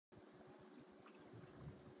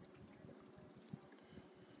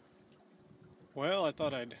Well, I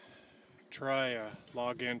thought I'd try a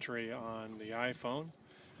log entry on the iPhone.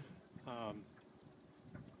 Um,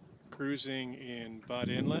 Cruising in Butt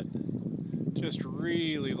Inlet. Just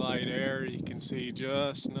really light air. You can see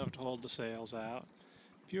just enough to hold the sails out.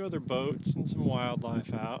 A few other boats and some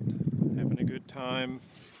wildlife out. Having a good time.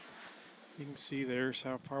 You can see there's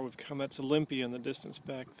how far we've come. That's Olympia in the distance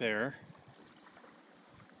back there.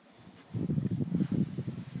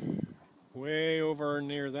 Way over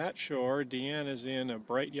near that shore, Dee Ann is in a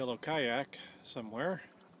bright yellow kayak somewhere.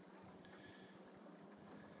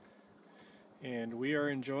 And we are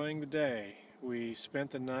enjoying the day. We spent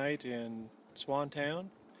the night in Swantown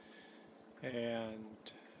and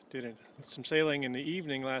did some sailing in the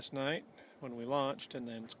evening last night when we launched, and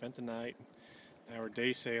then spent the night. Now we're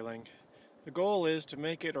day sailing. The goal is to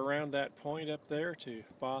make it around that point up there to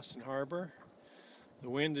Boston Harbor. The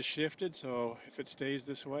wind has shifted, so if it stays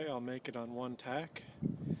this way, I'll make it on one tack.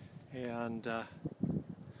 And